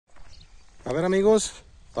A ver, amigos,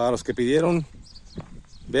 para los que pidieron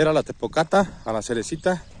ver a la tepocata, a la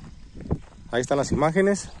cerecita, ahí están las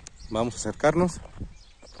imágenes. Vamos a acercarnos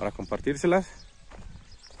para compartírselas.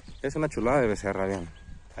 Es una chulada de becerra, vean.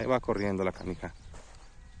 Ahí va corriendo la canija.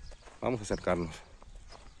 Vamos a acercarnos.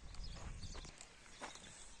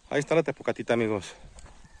 Ahí está la tepocatita, amigos.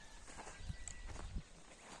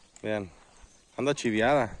 Vean, anda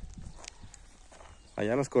chiviada.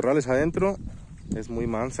 Allá en los corrales adentro es muy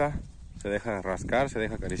mansa. Se deja rascar, se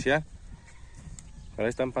deja acariciar. Pero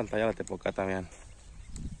ahí está en pantalla la tepocata, vean.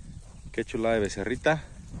 Qué chulada de becerrita.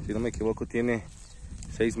 Si no me equivoco tiene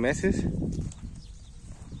 6 meses.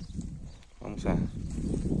 Vamos a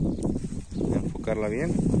enfocarla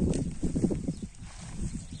bien.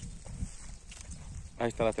 Ahí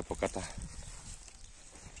está la tepocata.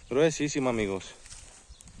 Gruesísima, amigos.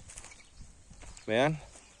 Vean.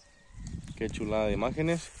 Qué chulada de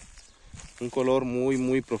imágenes. Un color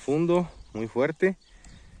muy profundo, muy fuerte.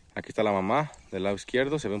 Aquí está la mamá del lado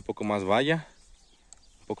izquierdo. Se ve un poco más baya,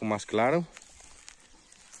 un poco más claro.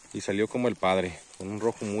 Y salió como el padre, con un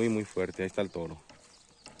rojo muy fuerte. Ahí está el toro.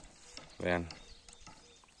 Vean.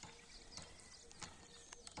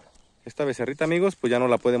 Esta becerrita, amigos, pues ya no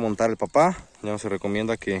la puede montar el papá. Ya no se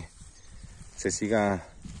recomienda que se siga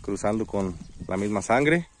cruzando con la misma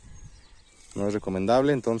sangre. No es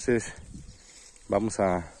recomendable, entonces vamos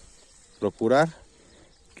a procurar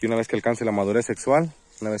que una vez que alcance la madurez sexual,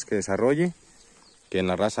 una vez que desarrolle, que en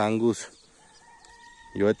la raza Angus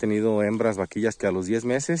yo he tenido hembras vaquillas que a los 10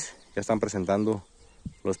 meses ya están presentando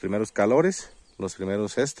los primeros calores, los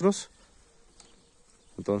primeros estros.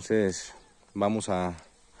 Entonces vamos a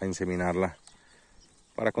inseminarla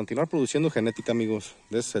para continuar produciendo genética, amigos.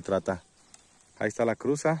 De eso se trata. Ahí está la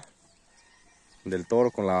cruza del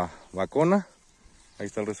toro con la vacona. Ahí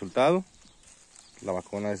está el resultado. La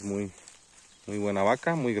vacona es muy buena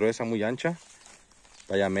vaca, muy gruesa, muy ancha,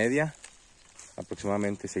 talla media,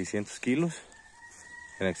 aproximadamente 600 kilos,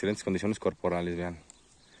 en excelentes condiciones corporales, vean.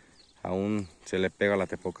 Aún se le pega la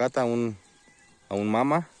tepocata, aún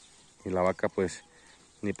mama, y la vaca pues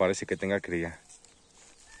ni parece que tenga cría.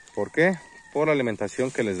 ¿Por qué? Por la alimentación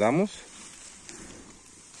que les damos,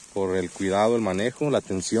 por el cuidado, el manejo, la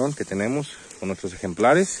atención que tenemos con nuestros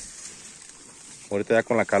ejemplares. Ahorita ya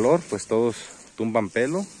con la calor, pues todos tumban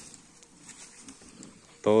pelo,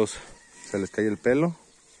 todos se les cae el pelo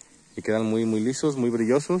y quedan muy lisos, muy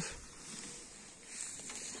brillosos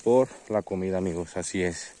por la comida, amigos. Así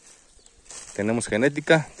es. Tenemos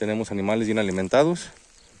genética, tenemos animales bien alimentados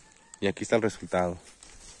y aquí está el resultado.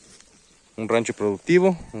 Un rancho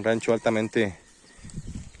productivo, un rancho altamente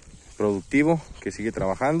productivo que sigue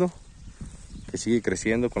trabajando, que sigue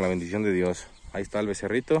creciendo con la bendición de Dios. Ahí está el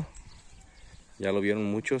becerrito, ya lo vieron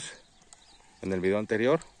muchos en el video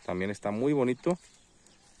anterior, también está muy bonito.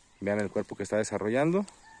 Vean el cuerpo que está desarrollando.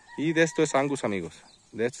 Y de esto es Angus, amigos.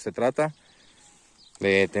 De esto se trata,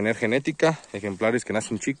 de tener genética, ejemplares que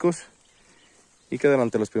nacen chicos y que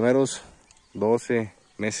durante los primeros 12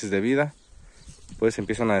 meses de vida pues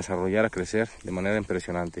empiezan a desarrollar, a crecer de manera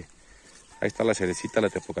impresionante. Ahí está la cerecita,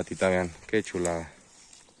 la tepocatita, vean, qué chulada.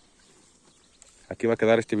 Aquí va a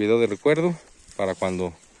quedar este video de recuerdo para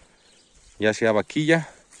cuando ya sea vaquilla,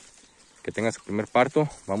 que tenga su primer parto.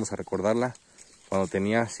 Vamos a recordarla cuando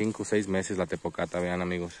tenía 5 o 6 meses la tepocata, vean,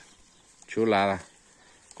 amigos. Chulada.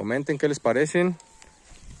 Comenten qué les parecen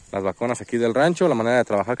las vaconas aquí del rancho, la manera de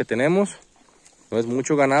trabajar que tenemos. No es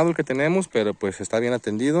mucho ganado el que tenemos, pero pues está bien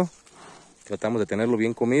atendido. Tratamos de tenerlo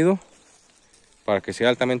bien comido para que sea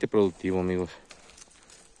altamente productivo, amigos.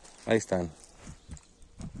 Ahí están.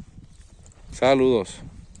 Saludos.